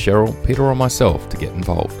out to Cheryl, Peter, or myself to get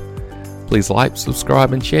involved. Please like,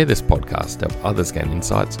 subscribe, and share this podcast to help others gain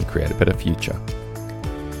insights and create a better future.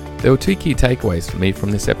 There were 2 key takeaways for me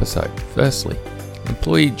from this episode. Firstly,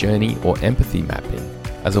 employee journey or empathy mapping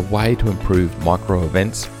as a way to improve micro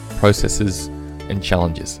events, processes, and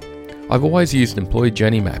challenges. I've always used employee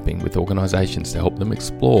journey mapping with organisations to help them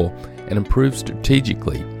explore and improve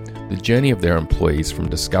strategically the journey of their employees from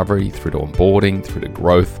discovery through to onboarding, through to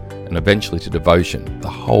growth, and eventually to devotion, the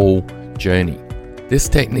whole journey. This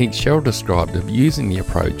technique Cheryl described of using the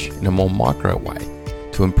approach in a more micro way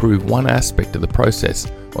to improve one aspect of the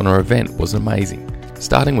process on her event was amazing,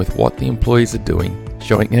 starting with what the employees are doing,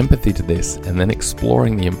 showing empathy to this, and then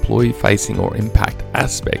exploring the employee-facing or impact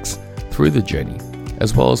aspects through the journey,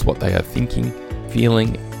 as well as what they are thinking,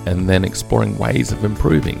 feeling, and then exploring ways of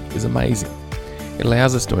improving is amazing. It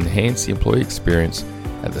allows us to enhance the employee experience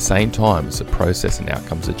at the same time as the process and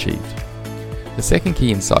outcomes achieved. The second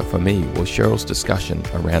key insight for me was Cheryl's discussion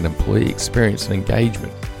around employee experience and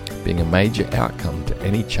engagement being a major outcome to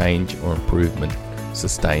any change or improvement,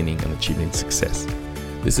 sustaining and achieving success.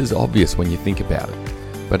 This is obvious when you think about it,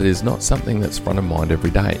 but it is not something that's front of mind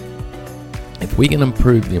every day. If we can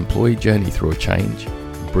improve the employee journey through a change,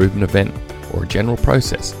 improvement event, or a general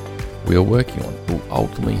process we are working on, it will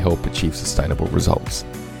ultimately help achieve sustainable results.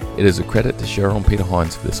 It is a credit to Cheryl and Peter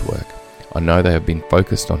Hines for this work. I know they have been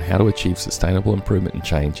focused on how to achieve sustainable improvement and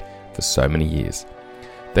change for so many years.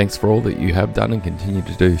 Thanks for all that you have done and continue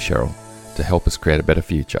to do, Cheryl, to help us create a better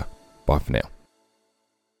future. Bye for now.